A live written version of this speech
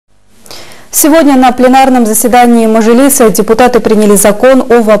Сегодня на пленарном заседании Мажилиса депутаты приняли закон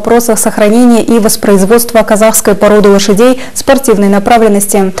о вопросах сохранения и воспроизводства казахской породы лошадей спортивной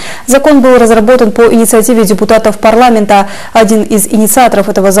направленности. Закон был разработан по инициативе депутатов парламента. Один из инициаторов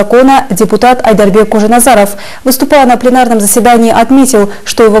этого закона, депутат Айдарбек Коженазаров, выступая на пленарном заседании, отметил,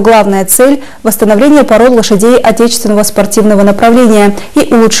 что его главная цель – восстановление пород лошадей отечественного спортивного направления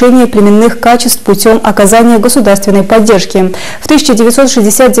и улучшение племенных качеств путем оказания государственной поддержки. В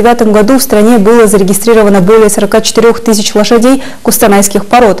 1969 году в стране было зарегистрировано более 44 тысяч лошадей кустанайских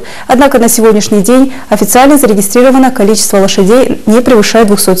пород. Однако на сегодняшний день официально зарегистрировано количество лошадей не превышает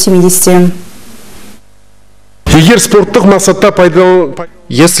 270.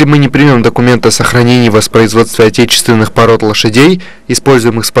 Если мы не примем документы о сохранении и воспроизводстве отечественных пород лошадей,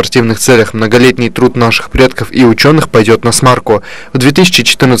 используемых в спортивных целях, многолетний труд наших предков и ученых пойдет на смарку. В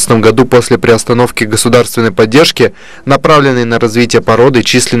 2014 году после приостановки государственной поддержки, направленной на развитие породы,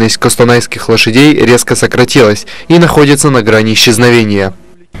 численность кустанайских лошадей резко сократилась и находится на грани исчезновения.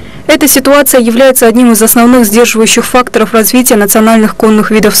 Эта ситуация является одним из основных сдерживающих факторов развития национальных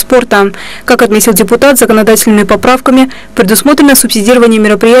конных видов спорта. Как отметил депутат, законодательными поправками предусмотрено субсидирование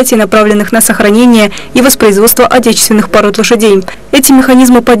мероприятий, направленных на сохранение и воспроизводство отечественных пород лошадей. Эти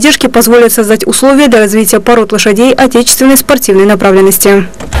механизмы поддержки позволят создать условия для развития пород лошадей отечественной спортивной направленности.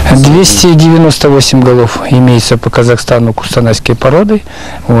 298 голов имеется по Казахстану кустанайской породы.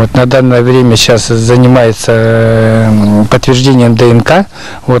 На данное время сейчас занимается подтверждением ДНК.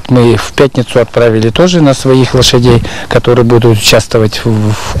 Мы в пятницу отправили тоже на своих лошадей, которые будут участвовать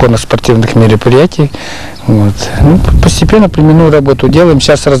в конно-спортивных мероприятиях. Постепенно племенную работу делаем.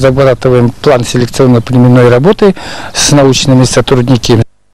 Сейчас разрабатываем план селекционно-племенной работы с научными сотрудниками.